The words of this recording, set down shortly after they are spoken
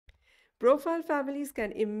Profile families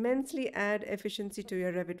can immensely add efficiency to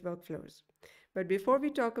your Revit workflows. But before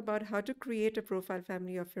we talk about how to create a profile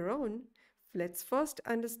family of your own, let's first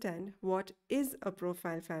understand what is a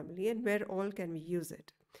profile family and where all can we use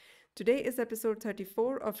it. Today is episode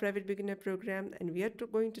 34 of Revit Beginner Program, and we are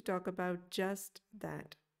going to talk about just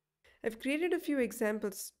that. I've created a few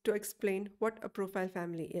examples to explain what a profile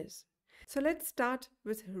family is. So let's start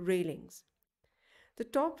with railings. The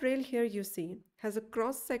top rail here you see has a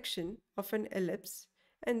cross section of an ellipse,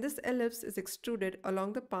 and this ellipse is extruded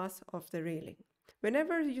along the path of the railing.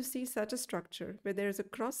 Whenever you see such a structure where there is a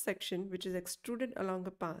cross section which is extruded along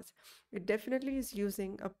a path, it definitely is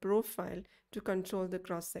using a profile to control the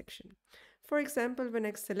cross section. For example, when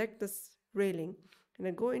I select this railing and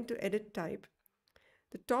I go into edit type,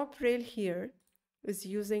 the top rail here is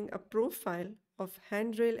using a profile of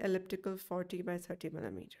handrail elliptical 40 by 30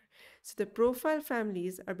 millimeter. So the profile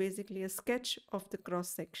families are basically a sketch of the cross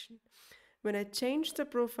section. When I change the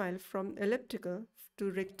profile from elliptical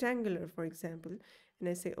to rectangular, for example, and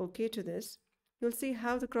I say OK to this, you'll see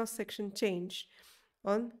how the cross section changed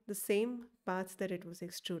on the same path that it was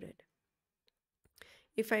extruded.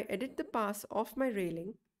 If I edit the path of my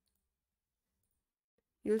railing,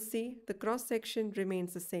 you'll see the cross section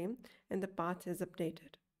remains the same and the path is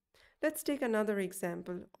updated. Let's take another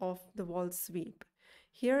example of the wall sweep.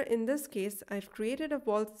 Here in this case, I've created a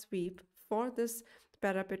wall sweep for this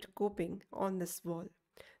parapet coping on this wall.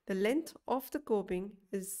 The length of the coping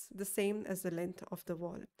is the same as the length of the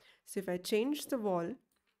wall. So if I change the wall,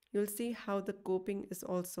 you'll see how the coping is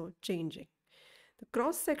also changing. The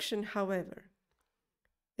cross section, however,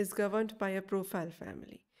 is governed by a profile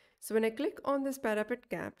family. So when I click on this parapet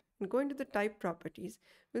cap and go into the type properties,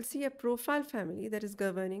 we'll see a profile family that is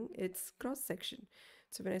governing its cross section.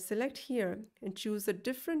 So when I select here and choose a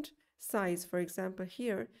different size, for example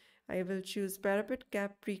here, I will choose parapet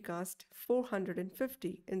cap precast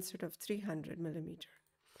 450 instead of 300 millimeter.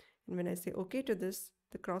 And when I say OK to this,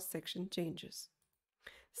 the cross section changes.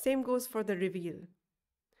 Same goes for the reveal.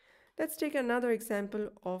 Let's take another example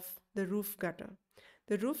of the roof gutter.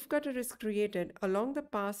 The roof gutter is created along the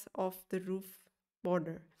path of the roof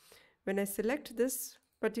border. When I select this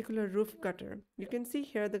particular roof gutter, you can see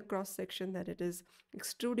here the cross section that it is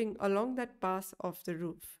extruding along that path of the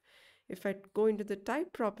roof. If I go into the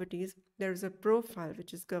type properties, there is a profile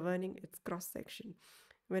which is governing its cross section.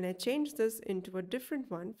 When I change this into a different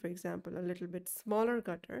one, for example, a little bit smaller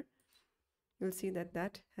gutter, you'll see that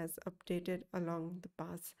that has updated along the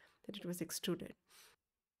path that it was extruded.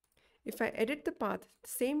 If I edit the path, the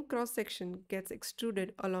same cross section gets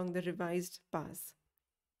extruded along the revised path.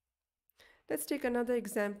 Let's take another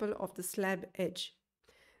example of the slab edge.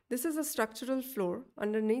 This is a structural floor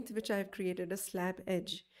underneath which I have created a slab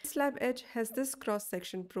edge. The slab edge has this cross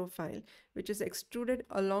section profile which is extruded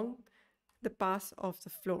along the path of the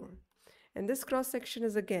floor. And this cross section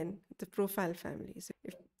is again the profile family. So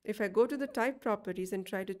if I go to the type properties and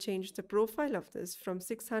try to change the profile of this from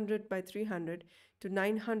 600 by 300 to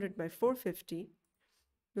 900 by 450,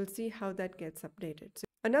 you'll see how that gets updated. So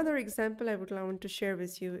another example I would want to share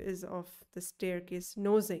with you is of the staircase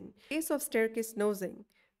nosing. In case of staircase nosing,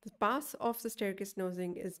 the path of the staircase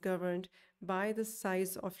nosing is governed by the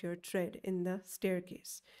size of your tread in the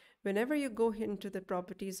staircase. Whenever you go into the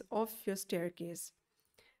properties of your staircase,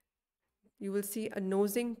 you will see a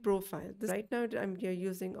nosing profile. Right now I'm here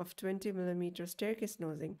using of 20 millimeter staircase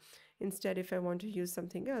nosing. Instead, if I want to use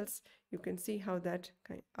something else, you can see how that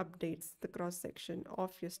updates the cross section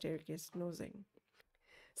of your staircase nosing.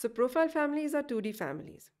 So profile families are 2D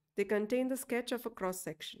families. They contain the sketch of a cross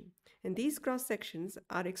section, and these cross sections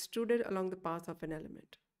are extruded along the path of an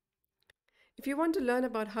element. If you want to learn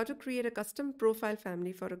about how to create a custom profile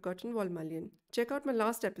family for a curtain wall mullion, check out my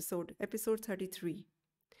last episode, episode 33.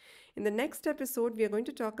 In the next episode, we are going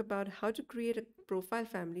to talk about how to create a profile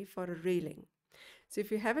family for a railing. So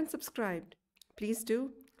if you haven't subscribed, please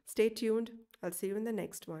do. Stay tuned. I'll see you in the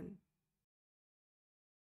next one.